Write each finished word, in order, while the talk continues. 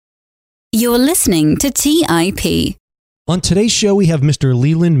You're listening to TIP. On today's show, we have Mr.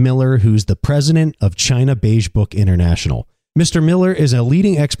 Leland Miller, who's the president of China Beige Book International. Mr. Miller is a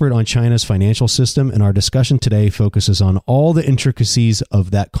leading expert on China's financial system, and our discussion today focuses on all the intricacies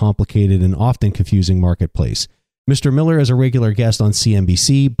of that complicated and often confusing marketplace. Mr. Miller is a regular guest on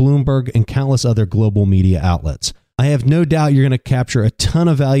CNBC, Bloomberg, and countless other global media outlets. I have no doubt you're going to capture a ton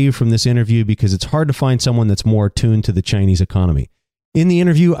of value from this interview because it's hard to find someone that's more attuned to the Chinese economy. In the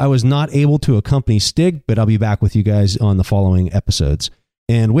interview, I was not able to accompany Stig, but I'll be back with you guys on the following episodes.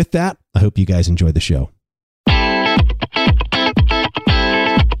 And with that, I hope you guys enjoy the show.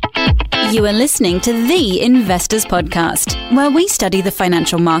 You are listening to The Investors Podcast, where we study the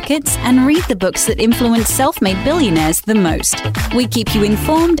financial markets and read the books that influence self-made billionaires the most. We keep you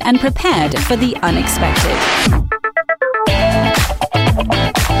informed and prepared for the unexpected.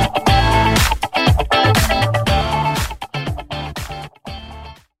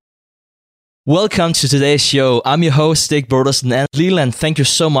 Welcome to today's show. I'm your host, Stig Brodersen, and Leland, thank you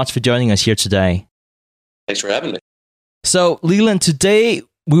so much for joining us here today. Thanks for having me. So, Leland, today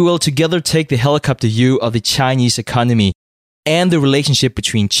we will together take the helicopter view of the Chinese economy and the relationship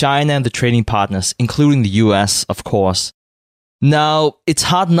between China and the trading partners, including the US, of course. Now, it's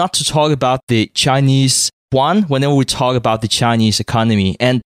hard not to talk about the Chinese yuan whenever we talk about the Chinese economy.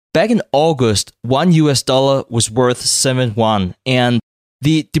 And back in August, $1 was worth 7 yuan, and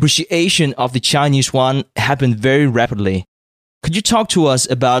the depreciation of the Chinese yuan happened very rapidly. Could you talk to us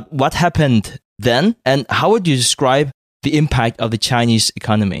about what happened then, and how would you describe the impact of the Chinese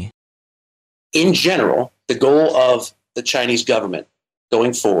economy? In general, the goal of the Chinese government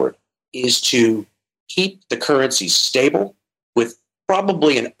going forward is to keep the currency stable with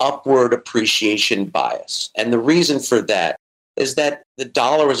probably an upward appreciation bias. And the reason for that is that the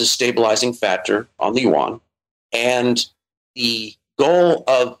dollar is a stabilizing factor on the yuan, and the goal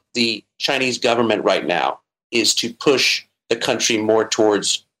of the Chinese government right now is to push the country more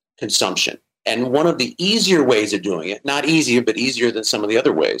towards consumption. And one of the easier ways of doing it, not easier, but easier than some of the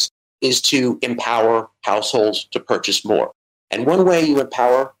other ways, is to empower households to purchase more. And one way you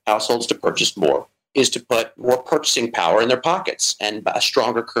empower households to purchase more is to put more purchasing power in their pockets, and a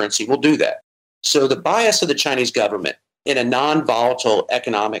stronger currency will do that. So the bias of the Chinese government in a non-volatile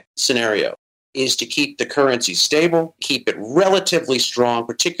economic scenario is to keep the currency stable, keep it relatively strong,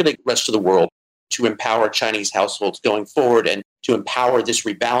 particularly the rest of the world, to empower Chinese households going forward and to empower this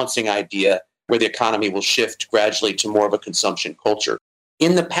rebalancing idea where the economy will shift gradually to more of a consumption culture.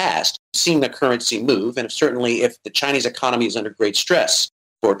 In the past, seeing the currency move, and certainly if the Chinese economy is under great stress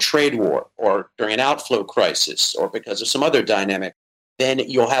for a trade war or during an outflow crisis or because of some other dynamic, then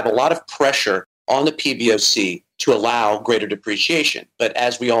you'll have a lot of pressure on the PBOC to allow greater depreciation. But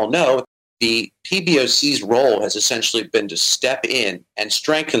as we all know, the PBOC's role has essentially been to step in and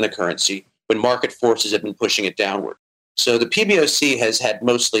strengthen the currency when market forces have been pushing it downward. So the PBOC has had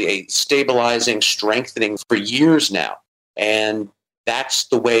mostly a stabilizing, strengthening for years now. And that's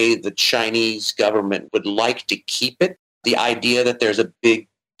the way the Chinese government would like to keep it. The idea that there's a big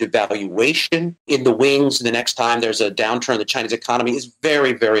devaluation in the wings the next time there's a downturn in the Chinese economy is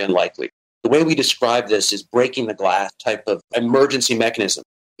very, very unlikely. The way we describe this is breaking the glass type of emergency mechanism.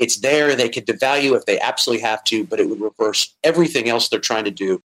 It's there, they could devalue if they absolutely have to, but it would reverse everything else they're trying to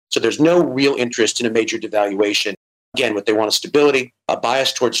do. So there's no real interest in a major devaluation. Again, what they want is stability, a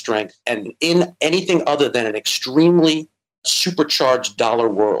bias towards strength, and in anything other than an extremely supercharged dollar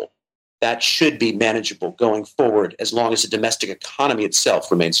world, that should be manageable going forward as long as the domestic economy itself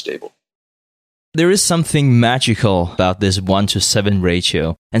remains stable. There is something magical about this 1-to-7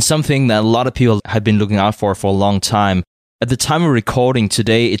 ratio, and something that a lot of people have been looking out for a long time. At the time of recording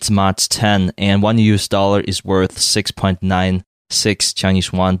today, it's March 10, and $1 is worth 6.96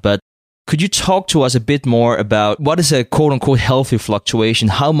 Chinese yuan. But could you talk to us a bit more about what is a quote-unquote healthy fluctuation?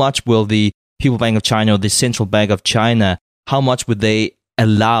 How much will the People's Bank of China or the Central Bank of China, how much would they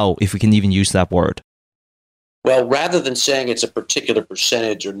allow, if we can even use that word? Well, rather than saying it's a particular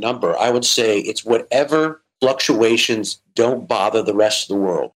percentage or number, I would say it's whatever fluctuations don't bother the rest of the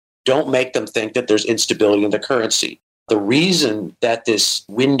world. Don't make them think that there's instability in the currency. The reason that this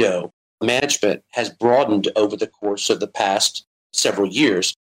window management has broadened over the course of the past several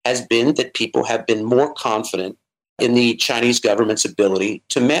years has been that people have been more confident in the Chinese government's ability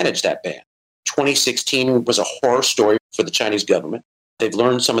to manage that band. 2016 was a horror story for the Chinese government. They've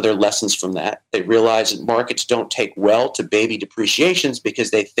learned some of their lessons from that. They realize that markets don't take well to baby depreciations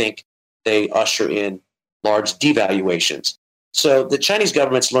because they think they usher in large devaluations. So the Chinese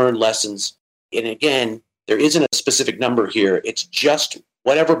government's learned lessons. And again, there isn't a specific number here. It's just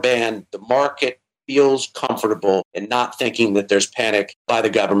whatever band the market feels comfortable and not thinking that there's panic by the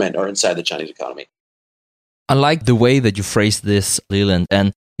government or inside the Chinese economy. I like the way that you phrased this, Leland,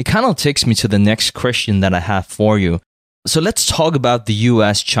 and it kind of takes me to the next question that I have for you. So let's talk about the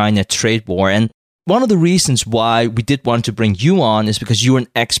US-China trade war. And one of the reasons why we did want to bring you on is because you're an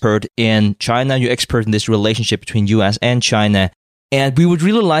expert in China, you're expert in this relationship between US and China. And we would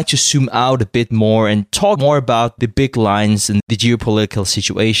really like to zoom out a bit more and talk more about the big lines in the geopolitical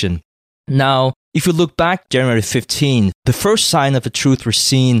situation. Now, if you look back January 15, the first sign of the truth was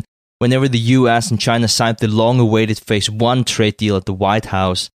seen whenever the US and China signed the long-awaited Phase 1 trade deal at the White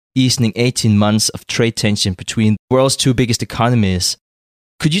House, easing 18 months of trade tension between the world's two biggest economies.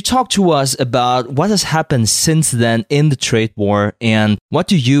 Could you talk to us about what has happened since then in the trade war, and what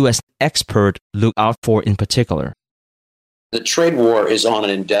do you as an expert look out for in particular? The trade war is on an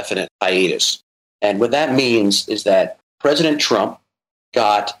indefinite hiatus. And what that means is that President Trump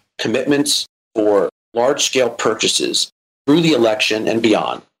got commitments for large-scale purchases through the election and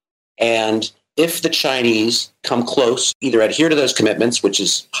beyond. And if the Chinese come close, either adhere to those commitments, which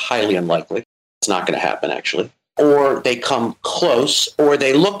is highly unlikely, it's not going to happen actually, or they come close, or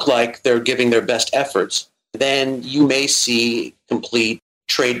they look like they're giving their best efforts, then you may see complete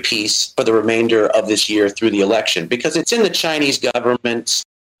trade peace for the remainder of this year through the election, because it's in the Chinese government's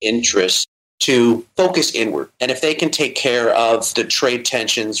interest to focus inward. And if they can take care of the trade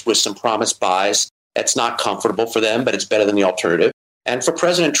tensions with some promised buys, that's not comfortable for them, but it's better than the alternative. And for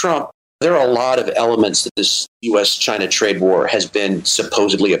President Trump, there are a lot of elements that this U.S.-China trade war has been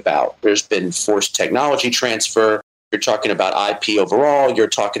supposedly about. There's been forced technology transfer. You're talking about IP overall. You're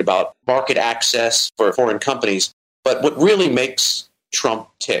talking about market access for foreign companies. But what really makes Trump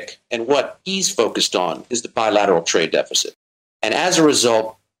tick and what he's focused on is the bilateral trade deficit. And as a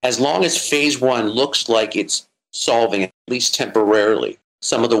result, as long as Phase 1 looks like it's solving, at least temporarily,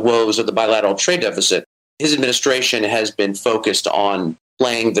 some of the woes of the bilateral trade deficit, his administration has been focused on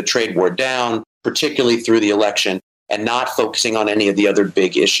playing the trade war down, particularly through the election, and not focusing on any of the other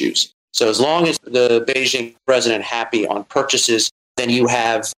big issues. So as long as the Beijing president happy on purchases, then you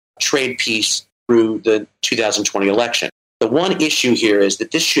have trade peace through the 2020 election. The one issue here is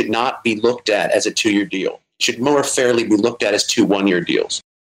that this should not be looked at as a 2-year deal. It should more fairly be looked at as 2 1-year deals,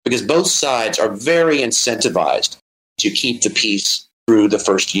 because both sides are very incentivized to keep the peace through the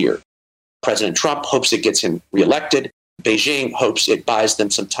first year. President Trump hopes it gets him reelected. Beijing hopes it buys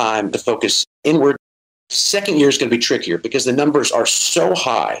them some time to focus inward. Second year is going to be trickier because the numbers are so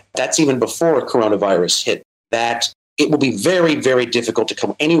high. That's even before coronavirus hit, that it will be very, very difficult to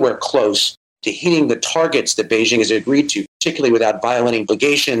come anywhere close to hitting the targets that Beijing has agreed to, particularly without violating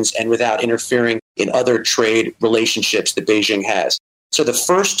obligations and without interfering in other trade relationships that Beijing has. So the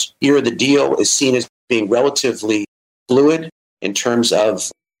first year of the deal is seen as being relatively fluid in terms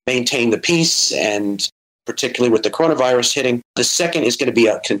of maintaining the peace, and particularly with the coronavirus hitting. The second is going to be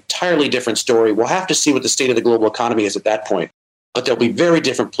an entirely different story. We'll have to see what the state of the global economy is at that point. But there'll be very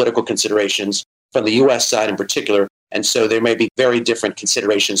different political considerations from the U.S. side in particular. And so there may be very different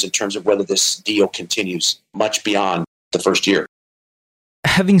considerations in terms of whether this deal continues much beyond the first year.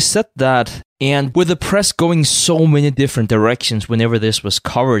 Having said that, and with the press going so many different directions whenever this was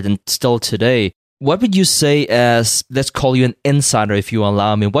covered and still today, what would you say as, let's call you an insider if you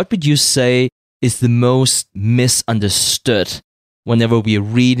allow me, what would you say is the most misunderstood whenever we are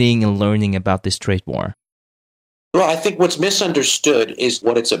reading and learning about this trade war? Well, I think what's misunderstood is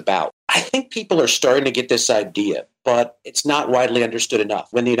what it's about. I think people are starting to get this idea, but it's not widely understood enough.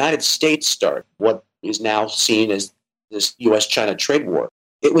 When the United States started what is now seen as this U.S.-China trade war,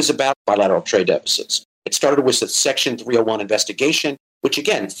 it was about bilateral trade deficits. It started with the Section 301 investigation, which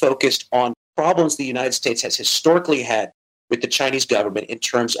again focused on problems the United States has historically had with the Chinese government in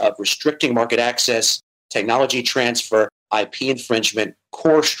terms of restricting market access, technology transfer, IP infringement,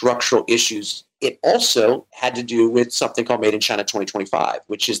 core structural issues. It also had to do with something called Made in China 2025,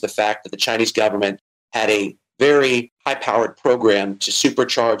 which is the fact that the Chinese government had a very high-powered program to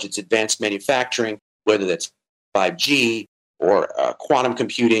supercharge its advanced manufacturing, whether that's 5G or quantum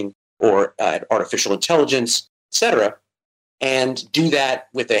computing or artificial intelligence, et cetera, and do that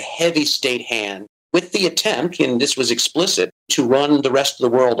with a heavy state hand with the attempt, and this was explicit, to run the rest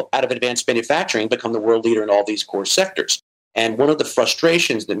of the world out of advanced manufacturing, become the world leader in all these core sectors. And one of the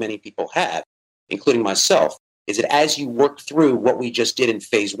frustrations that many people have, including myself, is that as you work through what we just did in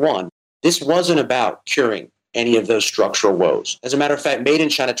Phase 1, this wasn't about curing any of those structural woes. As a matter of fact, Made in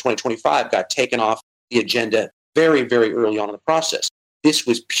China 2025 got taken off the agenda very, very early on in the process. This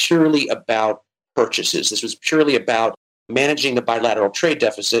was purely about purchases. This was purely about managing the bilateral trade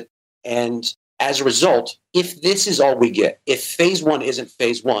deficit. And as a result, if this is all we get, if Phase 1 isn't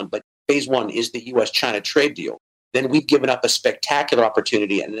Phase 1, but phase one is the U.S.-China trade deal, then we've given up a spectacular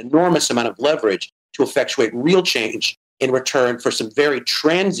opportunity and an enormous amount of leverage to effectuate real change in return for some very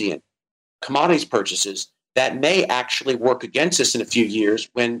transient commodities purchases that may actually work against us in a few years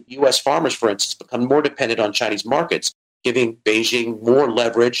when U.S. farmers, for instance, become more dependent on Chinese markets, giving Beijing more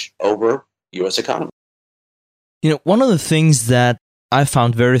leverage over U.S. economy. One of the things that I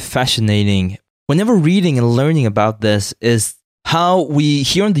found very fascinating whenever reading and learning about this is how we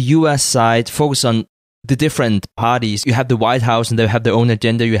here on the U.S. side focus on the different parties. You have the White House and they have their own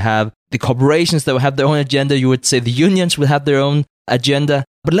agenda. You have the corporations that will have their own agenda. You would say the unions will have their own agenda.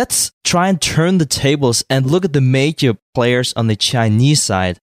 But let's try and turn the tables and look at the major players on the Chinese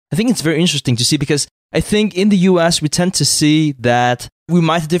side. I think it's very interesting to see because I think in the US, we tend to see that we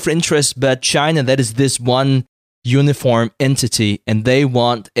might have different interests, but China, that is this one uniform entity and they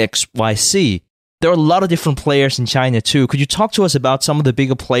want X, Y, Z. There are a lot of different players in China too. Could you talk to us about some of the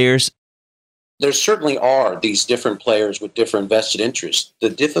bigger players? There certainly are these different players with different vested interests.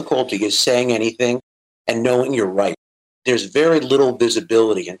 The difficulty is saying anything and knowing you're right. There's very little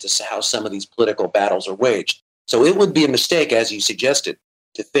visibility into how some of these political battles are waged. So it would be a mistake, as you suggested,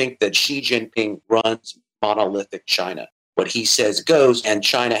 to think that Xi Jinping runs monolithic China. What he says goes, and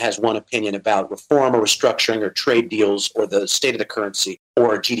China has one opinion about reform or restructuring or trade deals or the state of the currency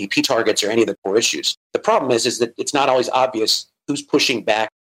or GDP targets or any of the core issues. The problem is that it's not always obvious who's pushing back,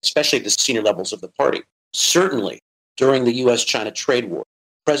 especially at the senior levels of the party. Certainly, during the U.S.-China trade war,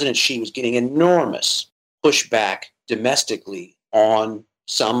 President Xi was getting enormous pushback domestically on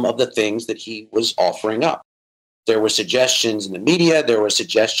some of the things that he was offering up. There were suggestions in the media, there were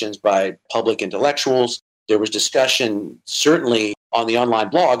suggestions by public intellectuals, there was discussion certainly on the online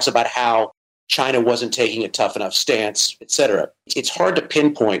blogs about how China wasn't taking a tough enough stance, etc. It's hard to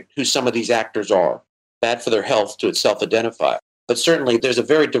pinpoint who some of these actors are, bad for their health to self-identify. But certainly there's a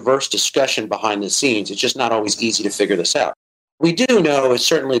very diverse discussion behind the scenes. It's just not always easy to figure this out. We do know is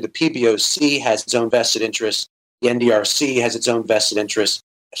certainly the PBOC has its own vested interests. The NDRC has its own vested interests.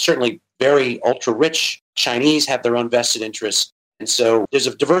 Certainly very ultra-rich Chinese have their own vested interests. And so there's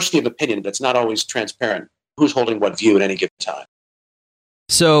a diversity of opinion that's not always transparent who's holding what view at any given time.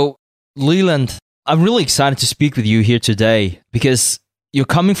 So, Leland, I'm really excited to speak with you here today because you're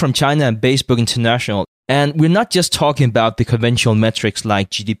coming from China and Facebook International. And we're not just talking about the conventional metrics like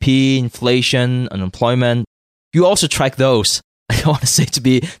GDP, inflation, unemployment. You also track those. I don't want to say to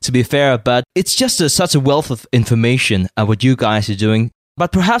be fair, but it's just such a wealth of information what you guys are doing.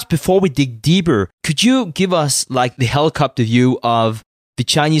 But perhaps before we dig deeper, could you give us like the helicopter view of the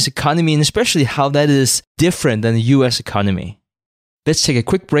Chinese economy and especially how that is different than the US economy? Let's take a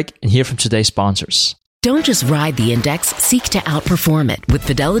quick break and hear from today's sponsors. Don't just ride the index, seek to outperform it with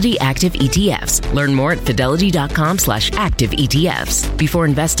Fidelity Active ETFs. Learn more at fidelity.com/active ETFs. Before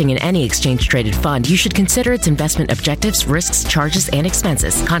investing in any exchange-traded fund, you should consider its investment objectives, risks, charges, and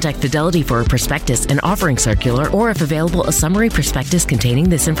expenses. Contact Fidelity for a prospectus, an offering circular, or if available, a summary prospectus containing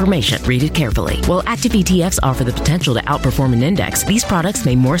this information. Read it carefully. While active ETFs offer the potential to outperform an index, these products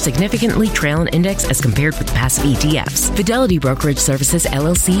may more significantly trail an index as compared with passive ETFs. Fidelity Brokerage Services,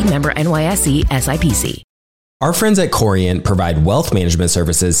 LLC, member NYSE, SIPC. Our friends at Corient provide wealth management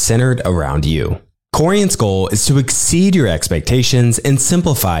services centered around you. Corient's goal is to exceed your expectations and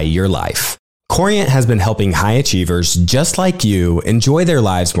simplify your life. Corient has been helping high achievers just like you enjoy their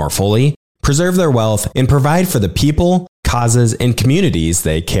lives more fully, preserve their wealth, and provide for the people, causes, and communities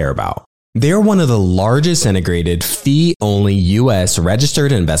they care about. They're one of the largest integrated fee-only U.S.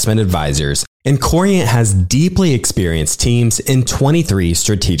 registered investment advisors, and Corient has deeply experienced teams in 23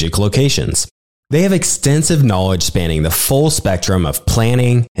 strategic locations. They have extensive knowledge spanning the full spectrum of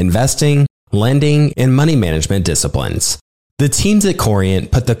planning, investing, lending, and money management disciplines. The teams at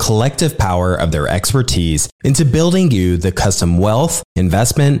Corient put the collective power of their expertise into building you the custom wealth,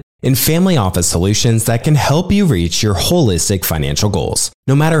 investment, and family office solutions that can help you reach your holistic financial goals,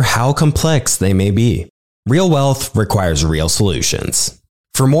 no matter how complex they may be. Real wealth requires real solutions.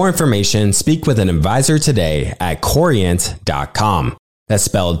 For more information, speak with an advisor today at corient.com. That's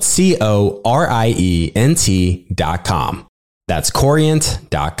spelled Corient.com. That's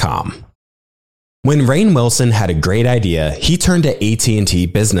Corient.com. When Rainn Wilson had a great idea, he turned to AT&T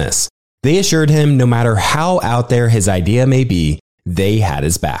Business. They assured him no matter how out there his idea may be, they had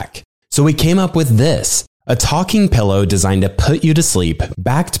his back. So he came up with this, a talking pillow designed to put you to sleep,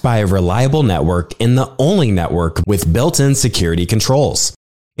 backed by a reliable network and the only network with built-in security controls.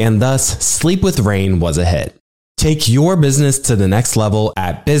 And thus, Sleep with Rainn was a hit. Take your business to the next level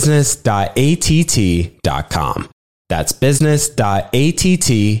at business.att.com. That's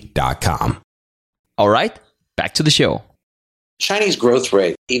business.att.com. All right, back to the show. Chinese growth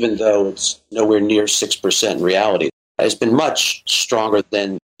rate, even though it's nowhere near 6% in reality, has been much stronger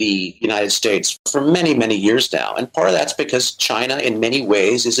than the United States for many, many years now. And part of that's because China, in many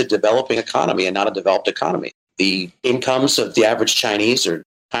ways, is a developing economy and not a developed economy. The incomes of the average Chinese are a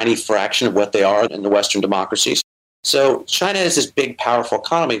tiny fraction of what they are in the Western democracies. So China is this big, powerful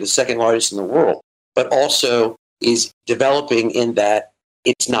economy, the second largest in the world, but also is developing in that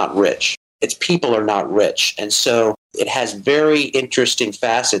it's not rich. Its people are not rich. And so it has very interesting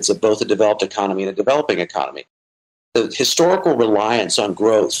facets of both a developed economy and a developing economy. The historical reliance on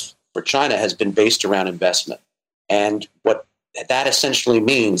growth for China has been based around investment. And what that essentially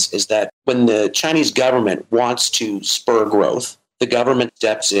means is that when the Chinese government wants to spur growth, the government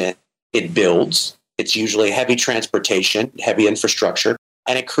steps in, it builds. It's usually heavy transportation, heavy infrastructure,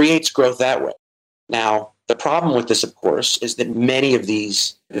 and it creates growth that way. Now, the problem with this, of course, is that many of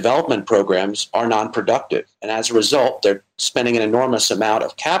these development programs are non-productive. And as a result, they're spending an enormous amount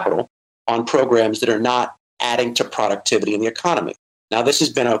of capital on programs that are not adding to productivity in the economy. Now, this has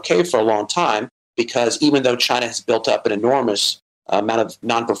been okay for a long time because even though China has built up an enormous amount of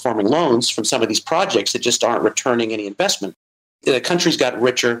non-performing loans from some of these projects that just aren't returning any investment, the country's gotten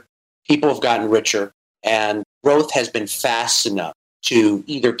richer, people have gotten richer, and growth has been fast enough to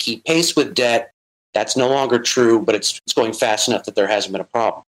either keep pace with debt. That's no longer true, but it's going fast enough that there hasn't been a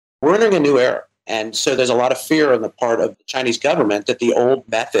problem. We're entering a new era. And so there's a lot of fear on the part of the Chinese government that the old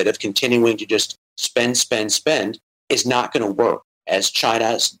method of continuing to just spend is not going to work as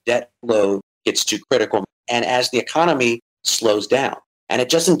China's debt load gets too critical and as the economy slows down. And it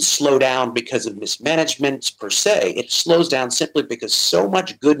doesn't slow down because of mismanagement per se. It slows down simply because so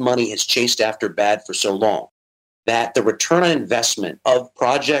much good money has chased after bad for so long that the return on investment of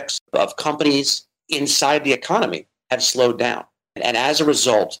projects, of companies inside the economy have slowed down. And as a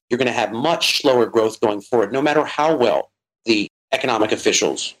result, you're going to have much slower growth going forward, no matter how well the economic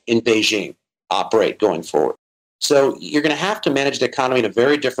officials in Beijing operate going forward. So you're going to have to manage the economy in a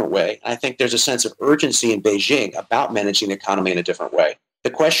very different way. I think there's a sense of urgency in Beijing about managing the economy in a different way.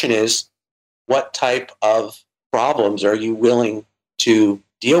 The question is, what type of problems are you willing to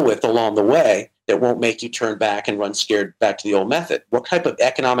deal with along the way that won't make you turn back and run scared back to the old method? What type of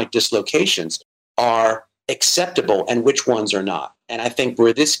economic dislocations are acceptable and which ones are not? And I think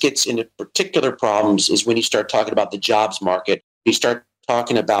where this gets into particular problems is when you start talking about the jobs market, you start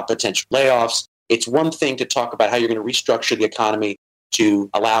talking about potential layoffs. It's one thing to talk about how you're going to restructure the economy to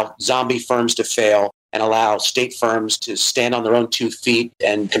allow zombie firms to fail and allow state firms to stand on their own 2 feet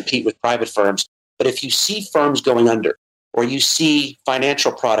and compete with private firms. But if you see firms going under, or you see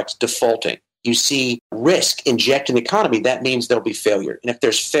financial products defaulting, you see risk injecting the economy, that means there'll be failure. And if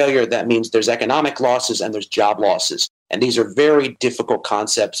there's failure, that means there's economic losses and there's job losses. And these are very difficult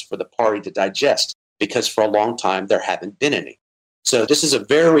concepts for the party to digest because for a long time, there haven't been any. So this is a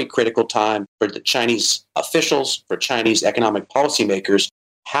very critical time for the Chinese officials, for Chinese economic policymakers.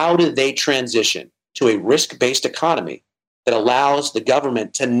 How do they transition to a risk-based economy that allows the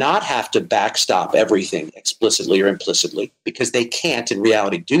government to not have to backstop everything explicitly or implicitly because they can't in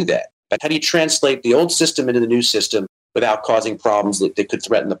reality do that? But how do you translate the old system into the new system without causing problems that could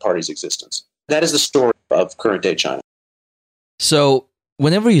threaten the party's existence? That is the story of current day China. So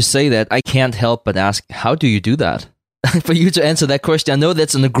whenever you say that, I can't help but ask, how do you do that? For you to answer that question, I know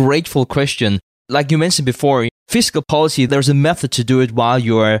that's an ungrateful question. Like you mentioned before, fiscal policy, there's a method to do it while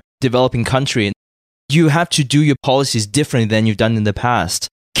you're a developing country. You have to do your policies differently than you've done in the past.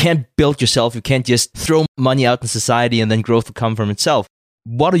 Can't build yourself. You can't just throw money out in society and then growth will come from itself.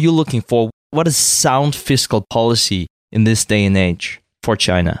 What are you looking for? What is sound fiscal policy in this day and age for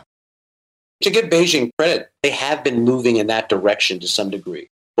China? To give Beijing credit, they have been moving in that direction to some degree.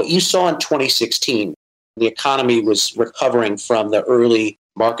 What you saw in 2016, the economy was recovering from the early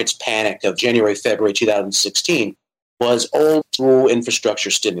markets panic of January, February 2016, was old school infrastructure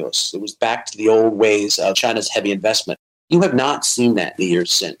stimulus. It was back to the old ways of China's heavy investment. You have not seen that in the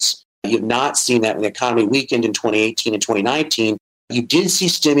years since. You have not seen that when the economy weakened in 2018 and 2019. You did see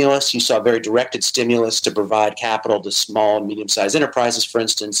stimulus. You saw very directed stimulus to provide capital to small and medium-sized enterprises, for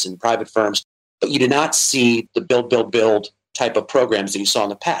instance, and private firms. But you did not see the build type of programs that you saw in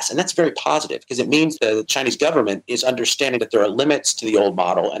the past. And that's very positive because it means the Chinese government is understanding that there are limits to the old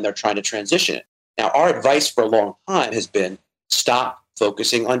model and they're trying to transition it. Now, our advice for a long time has been stop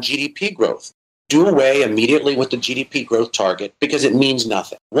focusing on GDP growth. Do away immediately with the GDP growth target because it means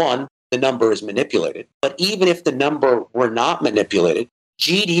nothing. One, the number is manipulated. But even if the number were not manipulated,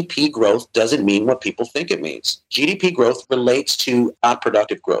 GDP growth doesn't mean what people think it means. GDP growth relates to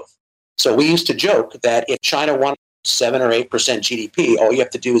non-productive growth. So we used to joke that if China wanted 7 or 8% GDP, all you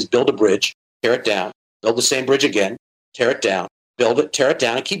have to do is build a bridge, tear it down, build the same bridge again, tear it down, build it, tear it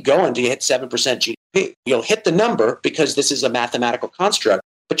down, and keep going till you hit 7% GDP. You'll hit the number because this is a mathematical construct,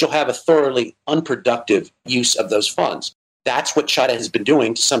 but you'll have a thoroughly unproductive use of those funds. That's what China has been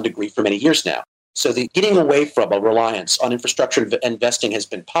doing to some degree for many years now. So the getting away from a reliance on infrastructure investing has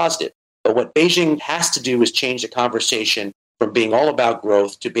been positive. But what Beijing has to do is change the conversation from being all about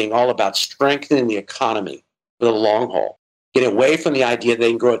growth to being all about strengthening the economy for the long haul. Get away from the idea they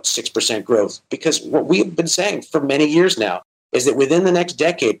can grow at 6% growth. Because what we've been saying for many years now is that within the next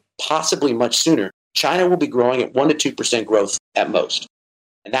decade, possibly much sooner, China will be growing at 1% to 2% growth at most.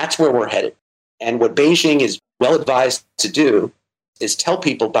 And that's where we're headed. And what Beijing is well advised to do is tell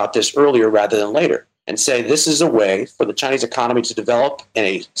people about this earlier rather than later and say this is a way for the Chinese economy to develop in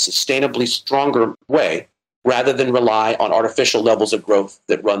a sustainably stronger way rather than rely on artificial levels of growth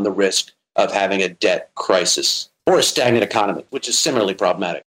that run the risk of having a debt crisis or a stagnant economy, which is similarly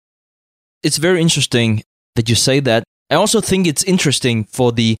problematic. It's very interesting that you say that. I also think it's interesting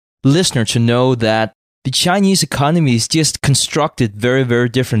for the listener to know that the Chinese economy is just constructed very, very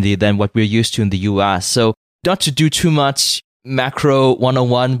differently than what we're used to in the US. So not to do too much macro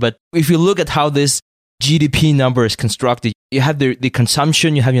 101, but if you look at how this GDP number is constructed, you have the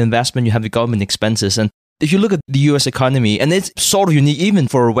consumption, you have your investment, you have the government expenses. And if you look at the US economy, and it's sort of unique even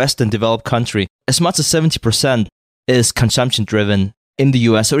for a Western developed country, as much as 70% is consumption driven in the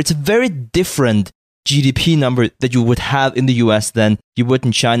US. So it's a very different GDP number that you would have in the US than you would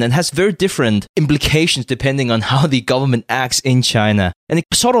in China, and has very different implications depending on how the government acts in China. And it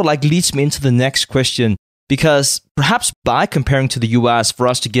sort of like leads me into the next question, because perhaps by comparing to the US, for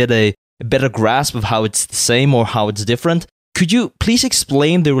us to get a better grasp of how it's the same or how it's different, could you please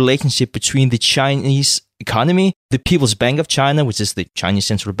explain the relationship between the Chinese economy, the People's Bank of China, which is the Chinese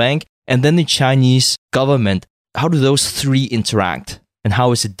central bank, and then the Chinese government? How do those three interact? And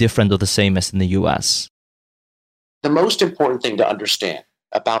how is it different or the same as in the US? The most important thing to understand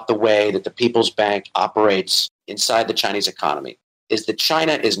about the way that the People's Bank operates inside the Chinese economy is that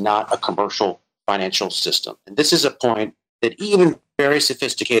China is not a commercial financial system. And this is a point that even very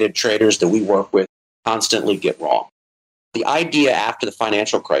sophisticated traders that we work with constantly get wrong. The idea after the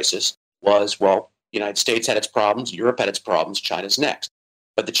financial crisis was, well, the United States had its problems, Europe had its problems, China's next.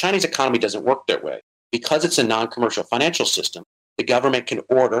 But the Chinese economy doesn't work that way. Because it's a non-commercial financial system, the government can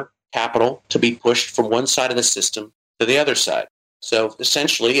order capital to be pushed from one side of the system to the other side. So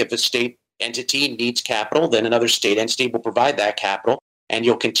essentially, if a state entity needs capital, then another state entity will provide that capital, and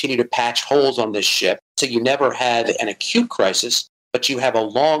you'll continue to patch holes on this ship. So you never had an acute crisis, but you have a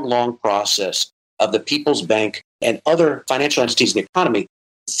long, long process of the People's Bank and other financial entities in the economy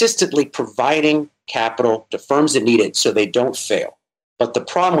consistently providing capital to firms that need it so they don't fail. But the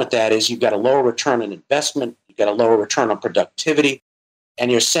problem with that is you've got a lower return on investment, you've got a lower return on productivity,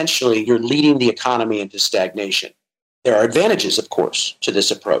 and you're leading the economy into stagnation. There are advantages, of course, to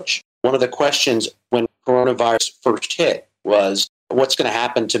this approach. One of the questions when coronavirus first hit was, what's going to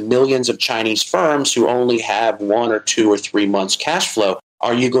happen to millions of Chinese firms who only have 1 or 2 or 3 months cash flow?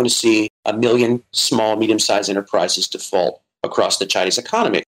 Are you going to see 1 million small, medium-sized enterprises default across the Chinese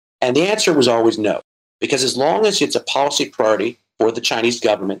economy? And the answer was always no, because as long as it's a policy priority for the Chinese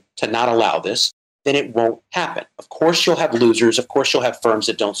government to not allow this, then it won't happen. Of course, you'll have losers. Of course, you'll have firms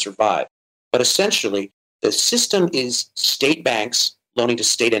that don't survive. But essentially, the system is state banks loaning to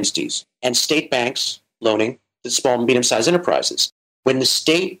state entities and state banks loaning to small and medium-sized enterprises. When the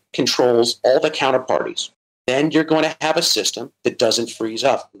state controls all the counterparties, then you're going to have a system that doesn't freeze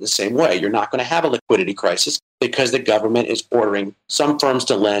up the same way. You're not going to have a liquidity crisis because the government is ordering some firms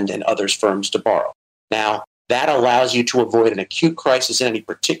to lend and others firms to borrow. Now, that allows you to avoid an acute crisis in any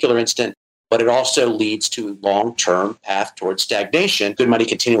particular instant, but it also leads to a long-term path towards stagnation. Good money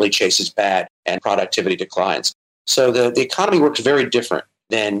continually chases bad and productivity declines. So the economy works very different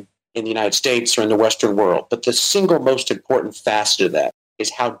than in the United States or in the Western world. But the single most important facet of that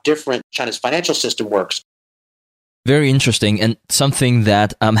is how different China's financial system works. Very interesting, and something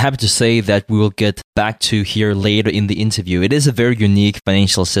that I'm happy to say that we will get back to here later in the interview. It is a very unique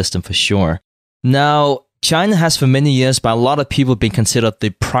financial system for sure. Now, China has for many years by a lot of people been considered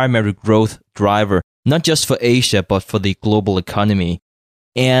the primary growth driver, not just for Asia, but for the global economy.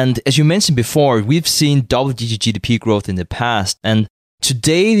 And as you mentioned before, we've seen double-digit GDP growth in the past, and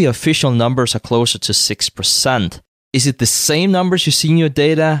today the official numbers are closer to 6%. Is it the same numbers you see in your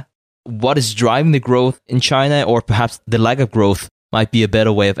data? What is driving the growth in China, or perhaps the lack of growth might be a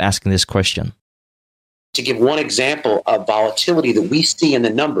better way of asking this question? To give one example of volatility that we see in the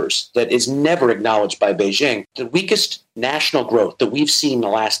numbers that is never acknowledged by Beijing, the weakest national growth that we've seen in the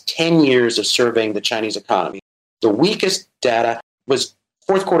last 10 years of surveying the Chinese economy, the weakest data was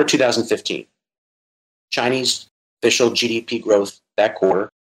fourth quarter 2015. Chinese official GDP growth that quarter,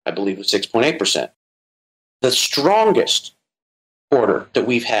 I believe, was 6.8%. The strongest quarter that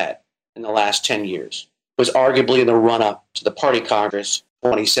we've had in the last 10 years was arguably in the run-up to the Party Congress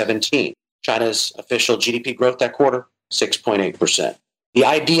 2017. China's official GDP growth that quarter, 6.8%. The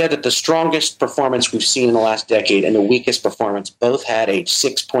idea that the strongest performance we've seen in the last decade and the weakest performance both had a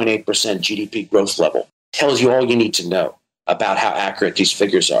 6.8% GDP growth level tells you all you need to know about how accurate these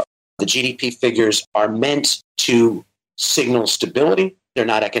figures are. The GDP figures are meant to signal stability. They're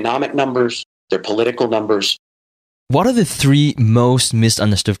not economic numbers. They're political numbers. What are the three most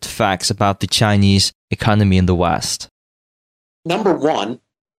misunderstood facts about the Chinese economy in the West? Number one,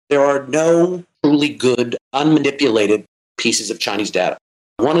 there are no truly good, unmanipulated pieces of Chinese data.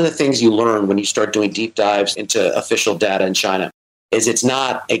 One of the things you learn when you start doing deep dives into official data in China is it's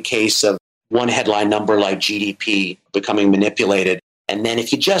not a case of one headline number like GDP becoming manipulated. And then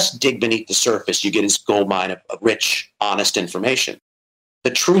if you just dig beneath the surface, you get this gold mine of rich, honest information.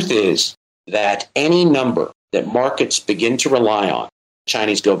 The truth is that any number that markets begin to rely on,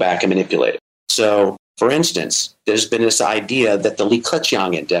 Chinese go back and manipulate it. So, for instance, there's been this idea that the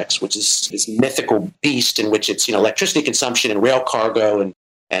Leland index, which is this mythical beast in which it's electricity consumption and rail cargo and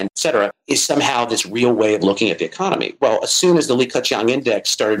et cetera, is somehow this real way of looking at the economy. Well, as soon as the Leland index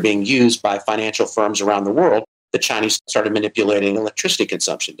started being used by financial firms around the world, the Chinese started manipulating electricity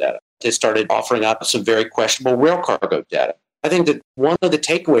consumption data. They started offering up some very questionable rail cargo data. I think that one of the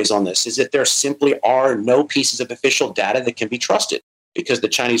takeaways on this is that there simply are no pieces of official data that can be trusted because the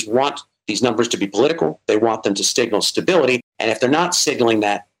Chinese want these numbers to be political. They want them to signal stability. And if they're not signaling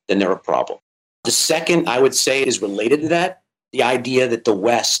that, then they're a problem. The second, I would say, is related to that, the idea that the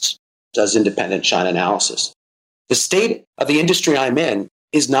West does independent China analysis. The state of the industry I'm in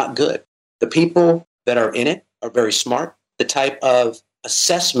is not good. The people that are in it are very smart. The type of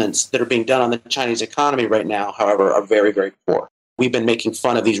assessments that are being done on the Chinese economy right now, however, are very, very poor. We've been making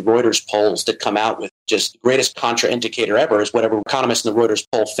fun of these Reuters polls that come out with just the greatest contraindicator ever is whatever economists in the Reuters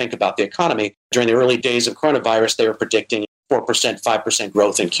poll think about the economy. During the early days of coronavirus, they were predicting 4%, 5%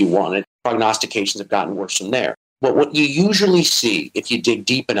 growth in Q1, and prognostications have gotten worse from there. But what you usually see if you dig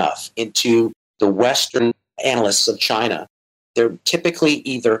deep enough into the Western analysts of China, they're typically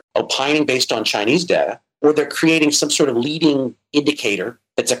either opining based on Chinese data or they're creating some sort of leading indicator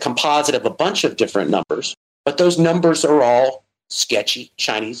that's a composite of a bunch of different numbers. But those numbers are all sketchy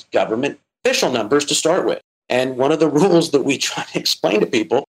Chinese government official numbers to start with. And one of the rules that we try to explain to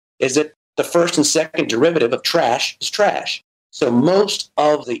people is that the first and second derivative of trash is trash. So most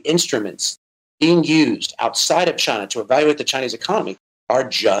of the instruments being used outside of China to evaluate the Chinese economy are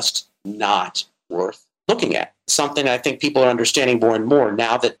just not worth looking at. Something I think people are understanding more and more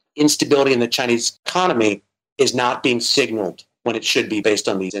now that instability in the Chinese economy is not being signaled when it should be based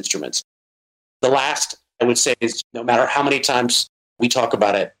on these instruments. The last, I would say, is no matter how many times we talk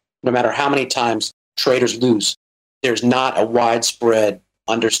about it, no matter how many times traders lose, there's not a widespread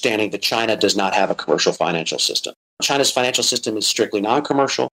understanding that China does not have a commercial financial system. China's financial system is strictly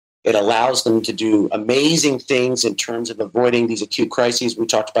non-commercial. It allows them to do amazing things in terms of avoiding these acute crises we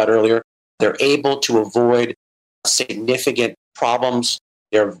talked about earlier. They're able to avoid significant problems.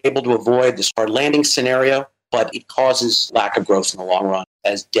 They're able to avoid this hard landing scenario, but it causes lack of growth in the long run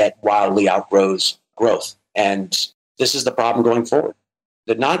as debt wildly outgrows growth. And this is the problem going forward.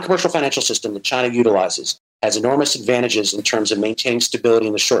 The non-commercial financial system that China utilizes has enormous advantages in terms of maintaining stability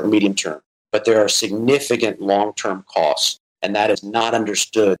in the short and medium term, but there are significant long-term costs, and that is not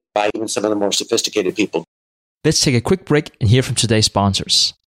understood by even some of the more sophisticated people. Let's take a quick break and hear from today's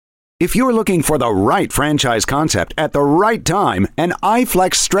sponsors. If you're looking for the right franchise concept at the right time, an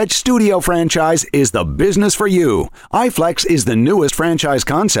iFlex Stretch Studio franchise is the business for you. iFlex is the newest franchise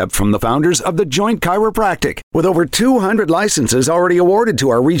concept from the founders of The Joint Chiropractic. With over 200 licenses already awarded to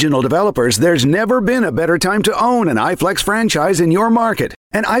our regional developers, there's never been a better time to own an iFlex franchise in your market.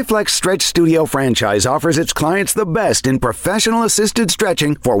 An iFlex Stretch Studio franchise offers its clients the best in professional assisted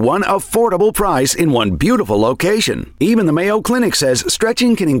stretching for one affordable price in one beautiful location. Even the Mayo Clinic says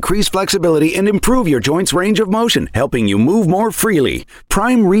stretching can increase flexibility and improve your joints' range of motion, helping you move more freely.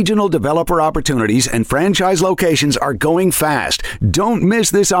 Prime regional developer opportunities and franchise locations are going fast. Don't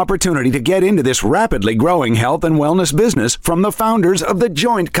miss this opportunity to get into this rapidly growing health and wellness business from the founders of The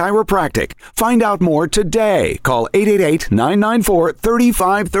Joint Chiropractic. Find out more today. Call 888-994-3539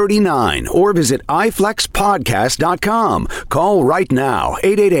 or visit iflexpodcast.com. Call right now,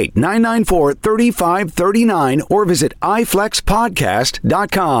 888-994-3539 or visit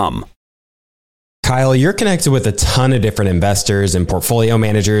iflexpodcast.com. Kyle, you're connected with a ton of different investors and portfolio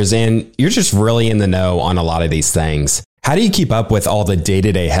managers, and you're just really in the know on a lot of these things. How do you keep up with all the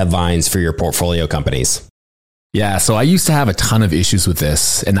day-to-day headlines for your portfolio companies? Yeah, so I used to have a ton of issues with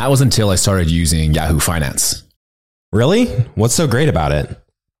this, and that was until I started using Yahoo Finance. Really? What's so great about it?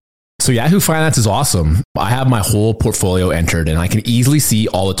 So Yahoo Finance is awesome. I have my whole portfolio entered and I can easily see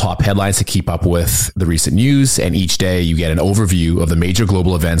all the top headlines to keep up with the recent news. And each day you get an overview of the major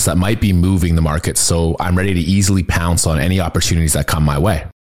global events that might be moving the market. So I'm ready to easily pounce on any opportunities that come my way.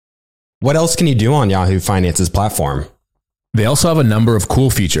 What else can you do on Yahoo Finance's platform? They also have a number of cool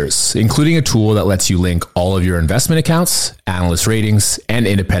features, including a tool that lets you link all of your investment accounts, analyst ratings, and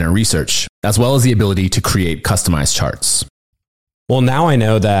independent research, as well as the ability to create customized charts. Well, now I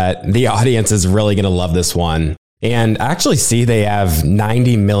know that the audience is really going to love this one. And I actually see they have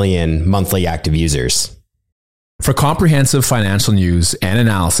 90 million monthly active users. For comprehensive financial news and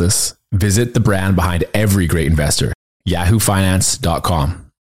analysis, visit the brand behind every great investor,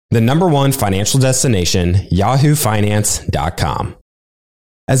 yahoofinance.com. The number one financial destination, yahoofinance.com.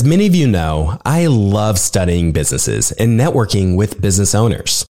 As many of you know, I love studying businesses and networking with business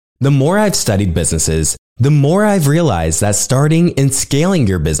owners. The more I've studied businesses, the more I've realized that starting and scaling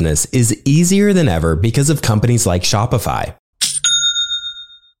your business is easier than ever because of companies like Shopify.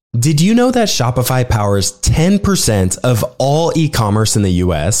 Did you know that Shopify powers 10% of all e-commerce in the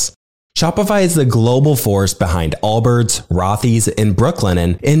US? Shopify is the global force behind Allbirds, Rothy's, and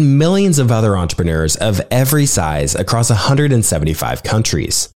Brooklinen, and millions of other entrepreneurs of every size across 175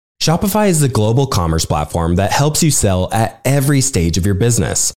 countries. Shopify is the global commerce platform that helps you sell at every stage of your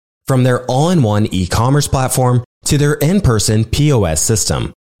business. From their all-in-one e-commerce platform to their in-person POS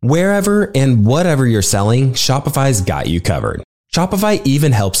system. Wherever and whatever you're selling, Shopify's got you covered. Shopify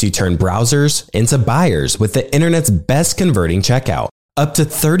even helps you turn browsers into buyers with the internet's best converting checkout, up to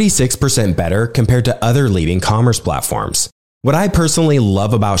 36% better compared to other leading commerce platforms. What I personally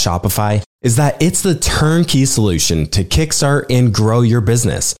love about Shopify is that it's the turnkey solution to kickstart and grow your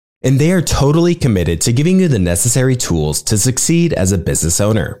business, and they are totally committed to giving you the necessary tools to succeed as a business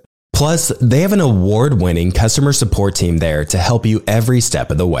owner. Plus, they have an award-winning customer support team there to help you every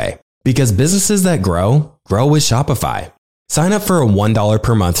step of the way. Because businesses that grow with Shopify. Sign up for a $1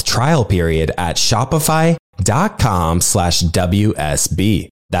 per month trial period at shopify.com/WSB.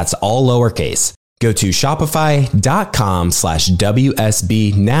 That's all lowercase. Go to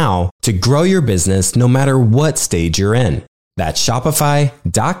shopify.com/WSB now to grow your business no matter what stage you're in. That's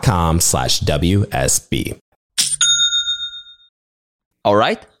shopify.com/WSB. All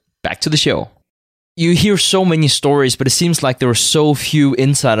right. Back to the show. You hear so many stories, but it seems like there are so few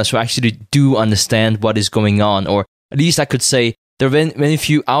insiders who actually do understand what is going on. Or at least I could say there are very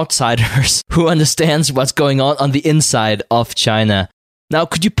few outsiders who understands what's going on the inside of China. Now,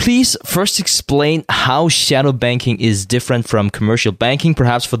 could you please first explain how shadow banking is different from commercial banking,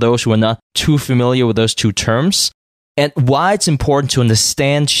 perhaps for those who are not too familiar with those two terms, and why it's important to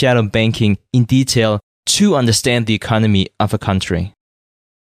understand shadow banking in detail to understand the economy of a country?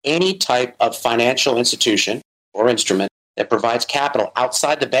 Any type of financial institution or instrument that provides capital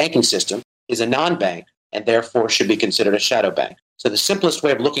outside the banking system is a non-bank and therefore should be considered a shadow bank. So the simplest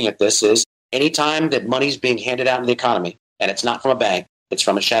way of looking at this is anytime that money is being handed out in the economy and it's not from a bank, it's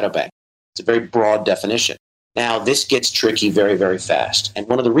from a shadow bank. It's a very broad definition. Now, this gets tricky very, very fast. And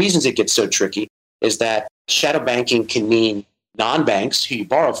one of the reasons it gets so tricky is that shadow banking can mean non-banks who you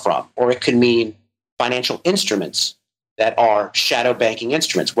borrow from, or it can mean financial instruments that are shadow banking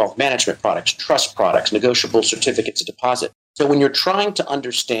instruments, wealth management products, trust products, negotiable certificates of deposit. So when you're trying to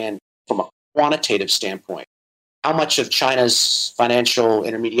understand from a quantitative standpoint, how much of China's financial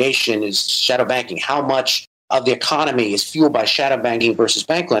intermediation is shadow banking, how much of the economy is fueled by shadow banking versus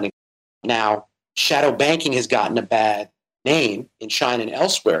bank lending. Now, shadow banking has gotten a bad name in China and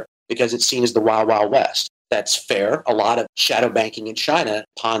elsewhere because it's seen as the Wild Wild West. That's fair. A lot of shadow banking in China,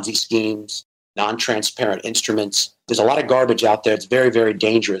 Ponzi schemes, non-transparent instruments. There's a lot of garbage out there. It's very, very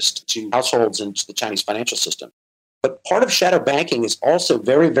dangerous to households and to the Chinese financial system. But part of shadow banking is also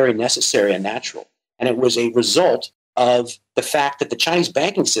very, very necessary and natural. And it was a result of the fact that the Chinese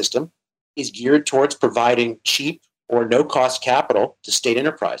banking system is geared towards providing cheap or no-cost capital to state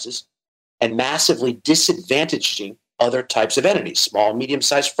enterprises and massively disadvantaging other types of entities, small,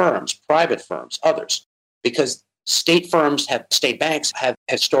 medium-sized firms, private firms, others. Because state banks have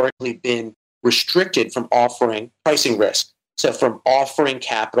historically been restricted from offering pricing risk. So from offering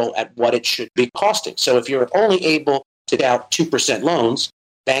capital at what it should be costing. So if you're only able to get out 2% loans,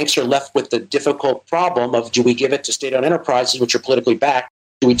 banks are left with the difficult problem of, do we give it to state-owned enterprises, which are politically backed?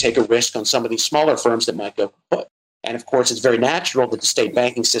 Do we take a risk on some of these smaller firms that might go kaput? And of course, it's very natural that the state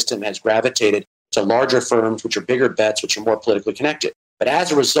banking system has gravitated to larger firms, which are bigger bets, which are more politically connected. But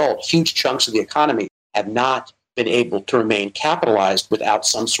as a result, huge chunks of the economy have not been able to remain capitalized without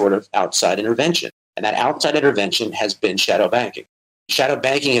some sort of outside intervention. And that outside intervention has been shadow banking. Shadow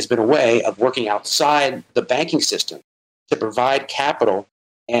banking has been a way of working outside the banking system to provide capital.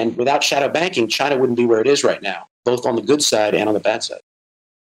 And without shadow banking, China wouldn't be where it is right now, both on the good side and on the bad side.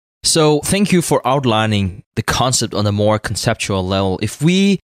 So thank you for outlining the concept on a more conceptual level. If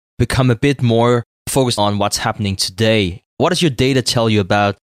we become a bit more focused on what's happening today, what does your data tell you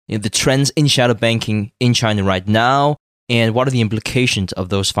about the trends in shadow banking in China right now, and what are the implications of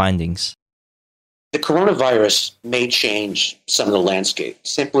those findings? The coronavirus may change some of the landscape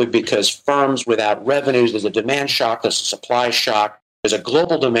simply because firms without revenues, there's a demand shock, there's a supply shock, there's a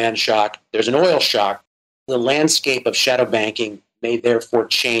global demand shock, there's an oil shock. The landscape of shadow banking may therefore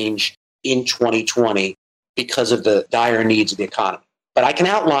change in 2020 because of the dire needs of the economy. But I can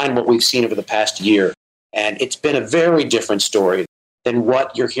outline what we've seen over the past year, and it's been a very different story than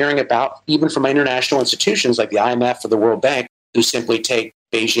what you're hearing about, even from international institutions like the IMF or the World Bank, who simply take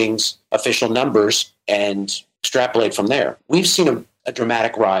Beijing's official numbers and extrapolate from there. We've seen a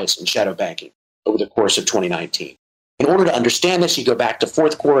dramatic rise in shadow banking over the course of 2019. In order to understand this, you go back to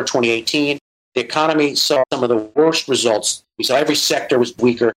fourth quarter 2018. The economy saw some of the worst results. We saw every sector was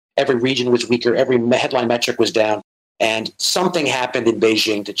weaker, every region was weaker, every headline metric was down, and something happened in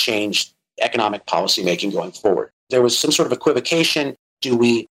Beijing to change economic policymaking going forward. There was some sort of equivocation. Do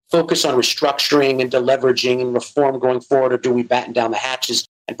we focus on restructuring and deleveraging and reform going forward, or do we batten down the hatches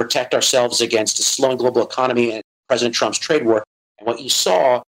and protect ourselves against a slowing global economy and President Trump's trade war? And what you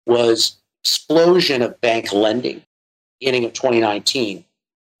saw was explosion of bank lending beginning of 2019,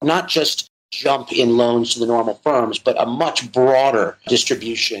 not just jump in loans to the normal firms, but a much broader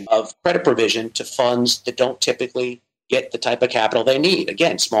distribution of credit provision to funds that don't typically get the type of capital they need.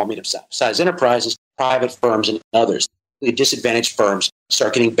 Again, small, medium-sized enterprises, private firms, and others. The disadvantaged firms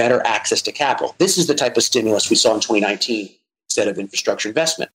start getting better access to capital. This is the type of stimulus we saw in 2019 instead of infrastructure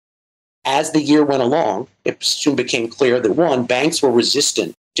investment. As the year went along, it soon became clear that, one, banks were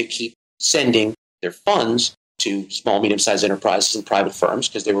resistant to keep sending their funds to small, medium-sized enterprises and private firms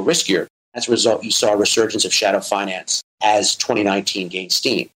because they were riskier. As a result, you saw a resurgence of shadow finance as 2019 gained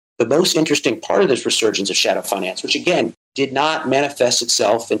steam. The most interesting part of this resurgence of shadow finance, which again did not manifest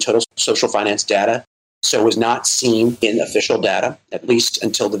itself in total social finance data, so was not seen in official data, at least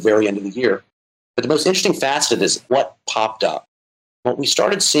until the very end of the year. But the most interesting facet of this is what popped up. What we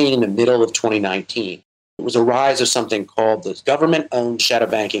started seeing in the middle of 2019 was a rise of something called the government-owned shadow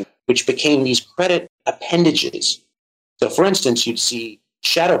banking, which became these credit appendages. So for instance, you'd see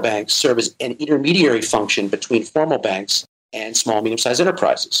shadow banks serve as an intermediary function between formal banks and small, medium-sized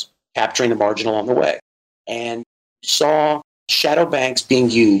enterprises, capturing the margin along the way. And saw shadow banks being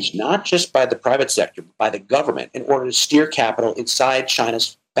used not just by the private sector, but by the government in order to steer capital inside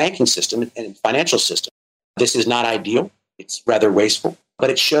China's banking system and financial system. This is not ideal. It's rather wasteful, but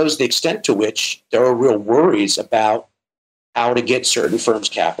it shows the extent to which there are real worries about how to get certain firms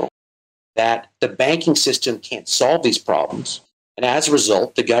capital, that the banking system can't solve these problems. And as a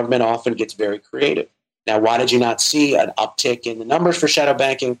result, the government often gets very creative. Now, why did you not see an uptick in the numbers for shadow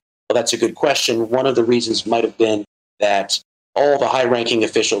banking? Well, that's a good question. One of the reasons might have been that all the high-ranking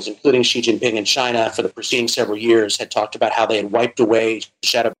officials, including Xi Jinping in China for the preceding several years, had talked about how they had wiped away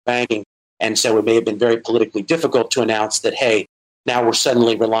shadow banking. And so it may have been very politically difficult to announce that, hey, now we're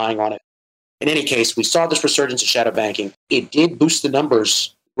suddenly relying on it. In any case, we saw this resurgence of shadow banking. It did boost the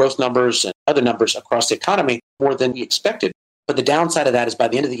numbers, growth numbers and other numbers across the economy more than we expected. But the downside of that is by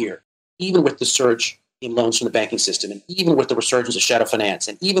the end of the year, even with the surge in loans from the banking system, and even with the resurgence of shadow finance,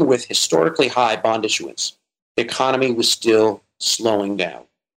 and even with historically high bond issuance, the economy was still slowing down.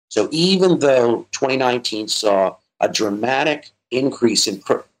 So even though 2019 saw a dramatic increase in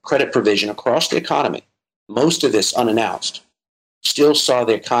credit provision across the economy, most of this unannounced, still saw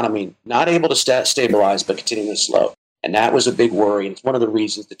the economy not able to stabilize, but continuing to slow. And that was a big worry. And it's one of the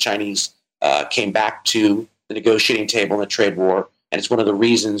reasons the Chinese came back to the negotiating table in the trade war. And it's one of the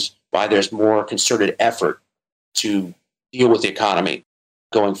reasons why there's more concerted effort to deal with the economy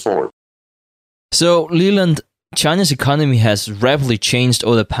going forward. So, Leland, China's economy has rapidly changed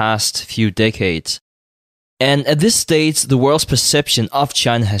over the past few decades. And at this stage, the world's perception of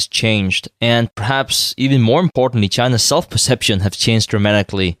China has changed. And perhaps even more importantly, China's self-perception has changed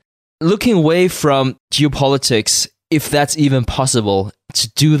dramatically. Looking away from geopolitics, if that's even possible to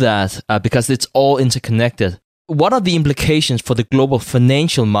do that, because it's all interconnected, what are the implications for the global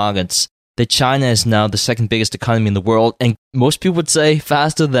financial markets that China is now the second biggest economy in the world, and most people would say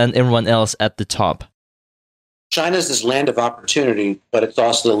faster than everyone else at the top? China is this land of opportunity, but it's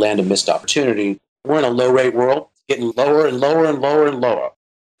also the land of missed opportunity. We're in a low-rate world, getting lower and lower and lower and lower.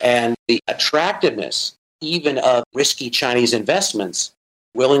 And the attractiveness, even of risky Chinese investments,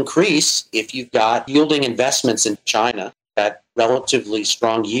 will increase if you've got yielding investments in China at relatively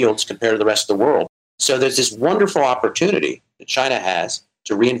strong yields compared to the rest of the world. So there's this wonderful opportunity that China has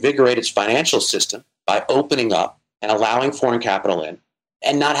to reinvigorate its financial system by opening up and allowing foreign capital in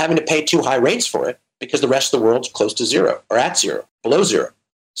and not having to pay too high rates for it because the rest of the world's close to zero or at zero, below zero.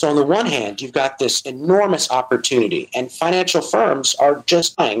 So on the one hand, you've got this enormous opportunity, and financial firms are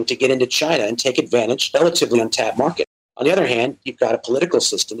just trying to get into China and take advantage of a relatively untapped market. On the other hand, you've got a political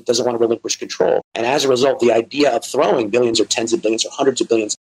system that doesn't want to relinquish control. And as a result, the idea of throwing billions or tens of billions or hundreds of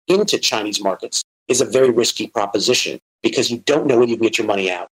billions into Chinese markets is a very risky proposition because you don't know when you can get your money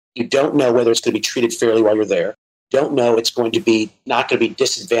out. You don't know whether it's going to be treated fairly while you're there. You don't know it's going to be not going to be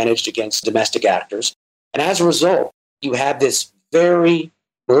disadvantaged against domestic actors. And as a result, you have this very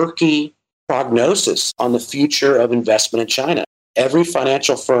murky prognosis on the future of investment in China. Every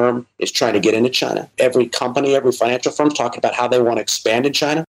financial firm is trying to get into China. Every company, every financial firm is talking about how they want to expand in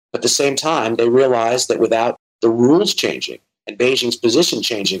China. But at the same time, they realize that without the rules changing and Beijing's position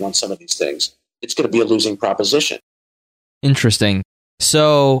changing on some of these things, it's going to be a losing proposition. Interesting.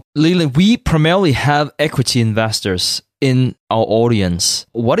 So, Leland, we primarily have equity investors in our audience.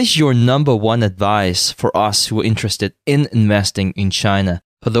 What is your number one advice for us who are interested in investing in China,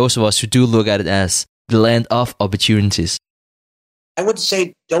 for those of us who do look at it as the land of opportunities? I would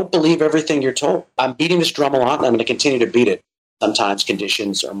say don't believe everything you're told. I'm beating this drum a lot, and I'm going to continue to beat it. Sometimes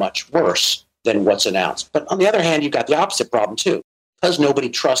conditions are much worse than what's announced. But on the other hand, you've got the opposite problem, too. Because nobody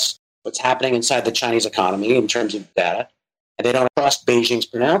trusts what's happening inside the Chinese economy in terms of data, and they don't trust Beijing's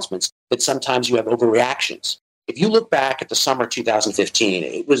pronouncements, that sometimes you have overreactions. If you look back at the summer 2015,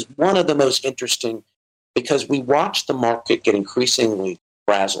 it was one of the most interesting because we watched the market get increasingly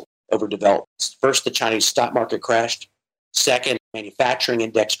frazzled over developments. First, the Chinese stock market crashed. Second, manufacturing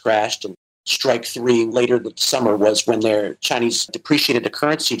index crashed. And strike three later this summer was when their Chinese depreciated the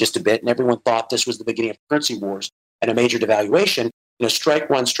currency just a bit, and everyone thought this was the beginning of currency wars and a major devaluation. Strike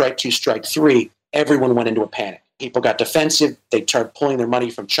one, strike two, strike three, everyone went into a panic. People got defensive. They started pulling their money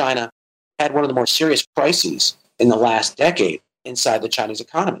from China. Had one of the more serious crises in the last decade inside the Chinese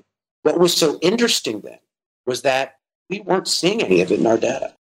economy. What was so interesting then was that we weren't seeing any of it in our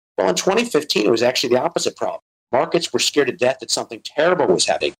data. Well, in 2015, it was actually the opposite problem. Markets were scared to death that something terrible was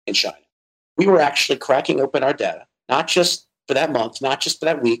happening in China. We were actually cracking open our data, not just for that month, not just for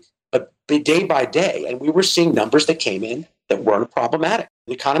that week, but day by day. And we were seeing numbers that came in that weren't problematic.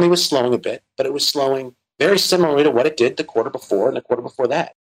 The economy was slowing a bit, but it was slowing very similarly to what it did the quarter before and the quarter before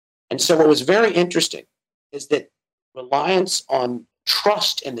that. And so what was very interesting is that reliance on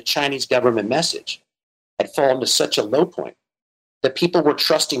trust in the Chinese government message had fallen to such a low point that people were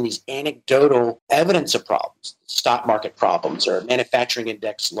trusting these anecdotal evidence of problems, stock market problems or manufacturing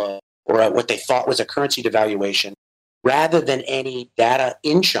index low, or what they thought was a currency devaluation, rather than any data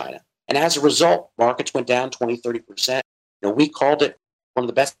in China. And as a result, markets went down 20, 30%. We called it one of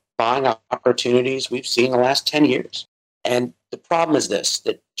the best buying opportunities we've seen in the last 10 years. And the problem is this,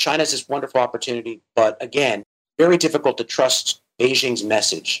 that China's this wonderful opportunity, but again, very difficult to trust Beijing's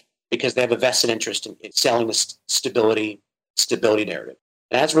message because they have a vested interest in selling the stability narrative.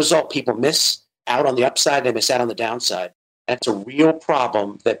 And as a result, people miss out on the upside, they miss out on the downside. And it's a real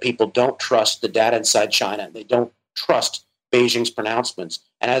problem that people don't trust the data inside China. They don't trust Beijing's pronouncements.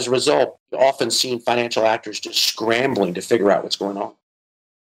 And as a result, you've often seen financial actors just scrambling to figure out what's going on.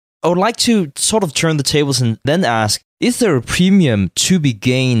 I would like to sort of turn the tables and then ask, is there a premium to be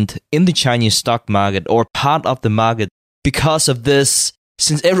gained in the Chinese stock market or part of the market because of this?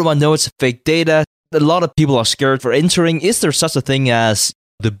 Since everyone knows it's fake data, a lot of people are scared for entering. Is there such a thing as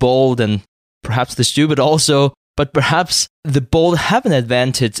the bold and perhaps the stupid also, but perhaps the bold have an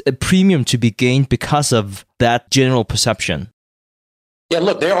advantage, a premium to be gained because of that general perception? Yeah,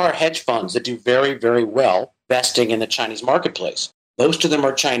 look, there are hedge funds that do very, very well investing in the Chinese marketplace. Most of them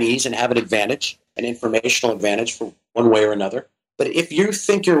are Chinese and have an advantage, an informational advantage for one way or another. But if you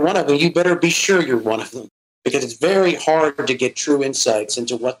think you're one of them, you better be sure you're one of them, because it's very hard to get true insights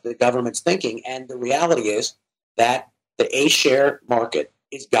into what the government's thinking. And the reality is that the A-share market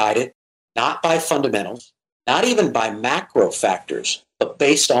is guided not by fundamentals, not even by macro factors, but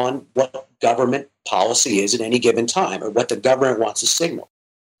based on what government policy is at any given time or what the government wants to signal.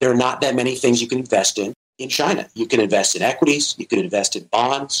 There are not that many things you can invest in China. You can invest in equities, you can invest in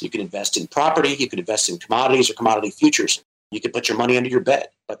bonds, you can invest in property, you can invest in commodities or commodity futures. You can put your money under your bed,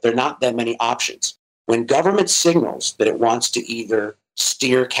 but there are not that many options. When government signals that it wants to either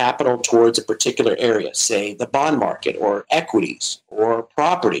steer capital towards a particular area, say the bond market or equities or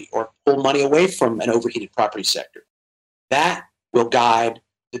property, or pull money away from an overheated property sector, that will guide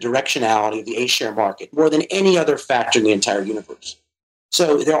the directionality of the A-share market more than any other factor in the entire universe.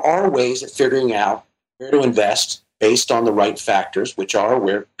 So there are ways of figuring out where to invest based on the right factors, which are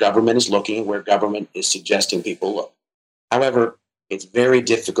where government is looking, where government is suggesting people look. However, it's very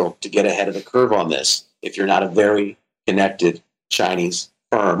difficult to get ahead of the curve on this if you're not a very connected Chinese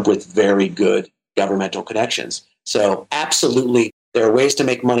firm with very good governmental connections. So absolutely, there are ways to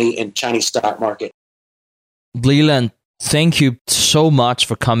make money in Chinese stock market. Leland, thank you so much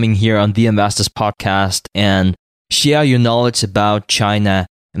for coming here on the Investors Podcast and share your knowledge about China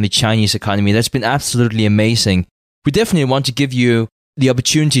and the Chinese economy. That's been absolutely amazing. We definitely want to give you the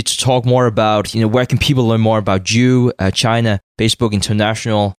opportunity to talk more about, where can people learn more about you, China, Facebook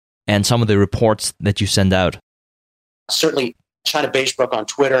International, and some of the reports that you send out. Certainly, China Beige Book on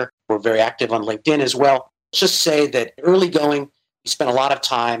Twitter. We're very active on LinkedIn as well. Let's just say that early going, we spent a lot of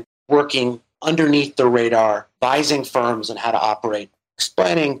time working underneath the radar, advising firms on how to operate,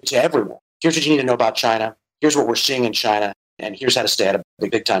 explaining to everyone, here's what you need to know about China, here's what we're seeing in China, and here's how to stay out of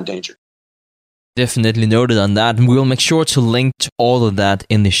big time danger. Definitely noted on that, and we'll make sure to link to all of that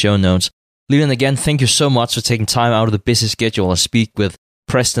in the show notes. Leland, again, thank you so much for taking time out of the busy schedule to speak with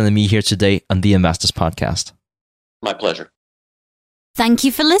Preston and me here today on the Investors Podcast. My pleasure. Thank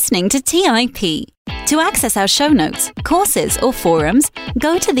you for listening to TIP. To access our show notes, courses, or forums,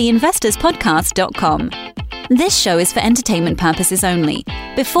 go to theinvestorspodcast.com. This show is for entertainment purposes only.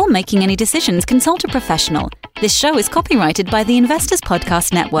 Before making any decisions, consult a professional. This show is copyrighted by the Investors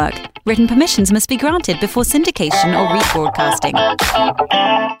Podcast Network. Written permissions must be granted before syndication or rebroadcasting.